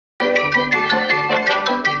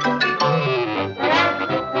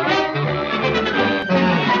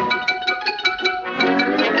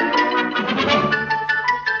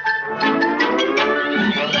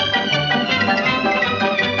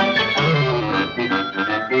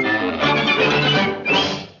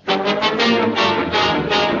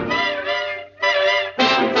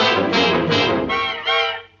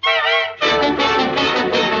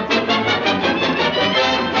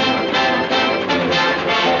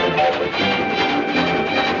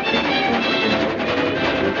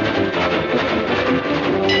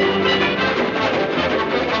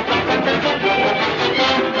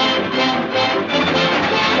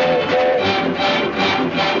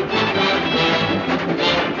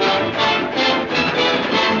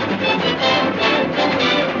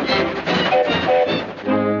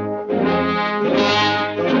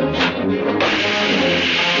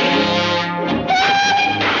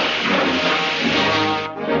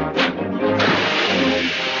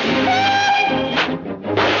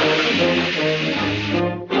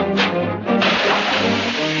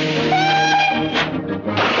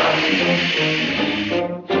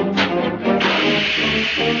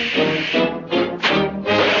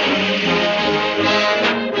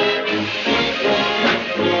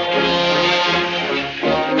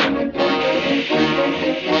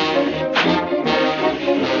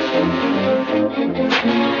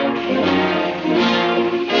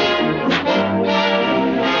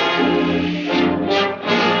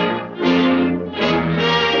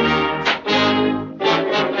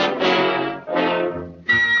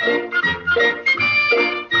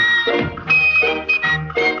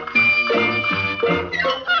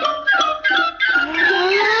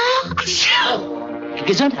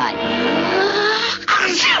Gesundheit.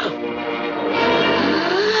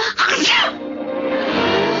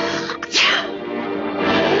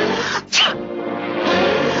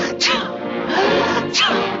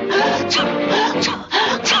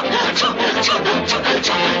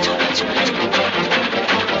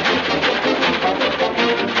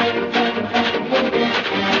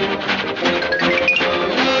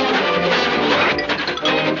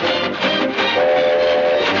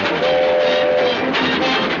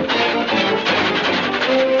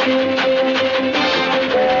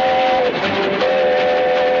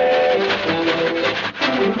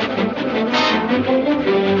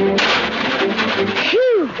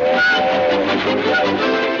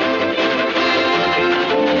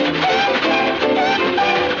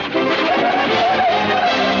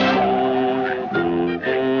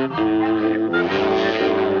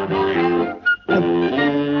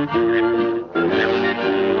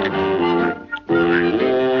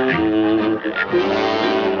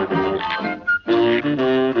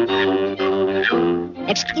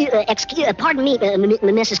 Pardon me,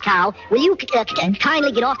 Mrs. Cow. Will you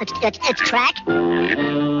kindly get off the track? Come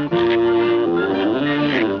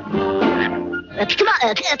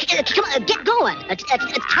on, get going.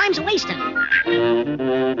 Time's wasting.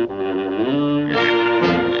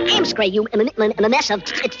 Amscray, you a mess of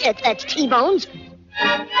T-bones.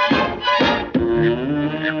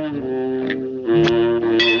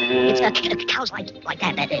 It's cows like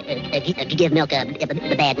that give milk a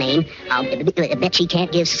bad name. I bet she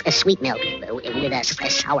can't give sweet milk with a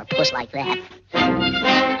sour puss like that.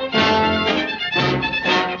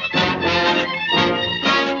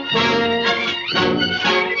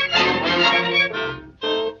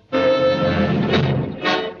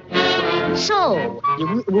 So,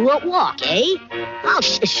 you won't walk, eh? I'll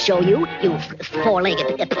show you, you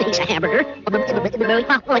four-legged piece of hamburger.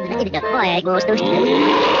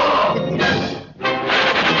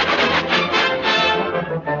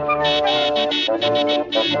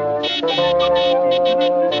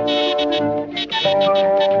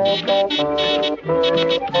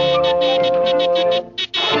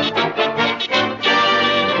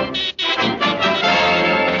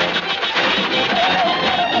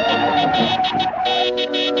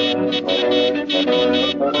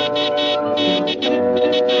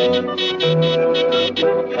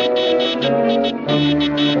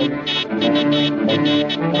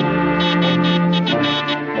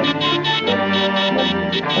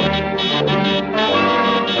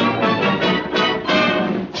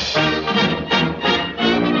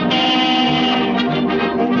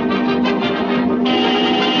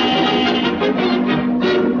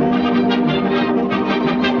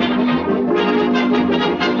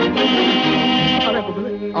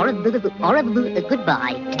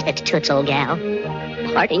 Goodbye, Toots, old gal.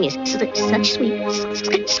 Parting is such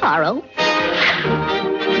sweet sorrow.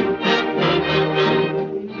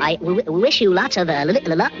 I wish you lots of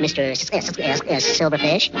luck, Mr.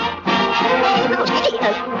 Silverfish.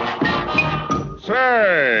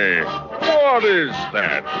 Say, what is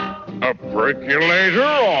that? A percolator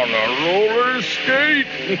on a roller skate?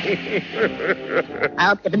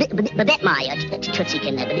 I'll bet my Tootsie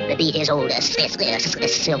can beat his old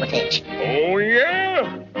Silverfish. Oh,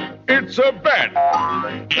 yeah? It's a bet.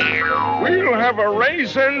 We'll have a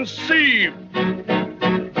race and see.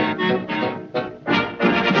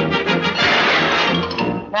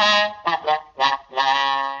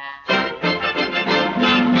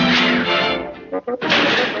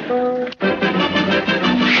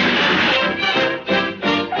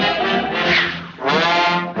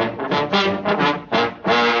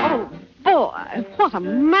 What a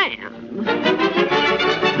man!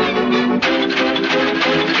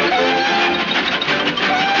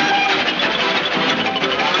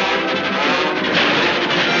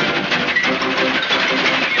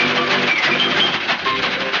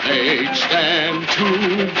 They stand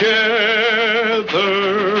together,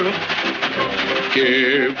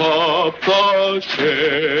 give up the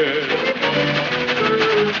shed.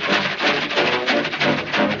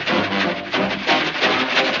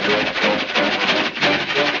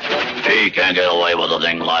 can't get away with a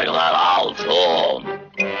thing like that.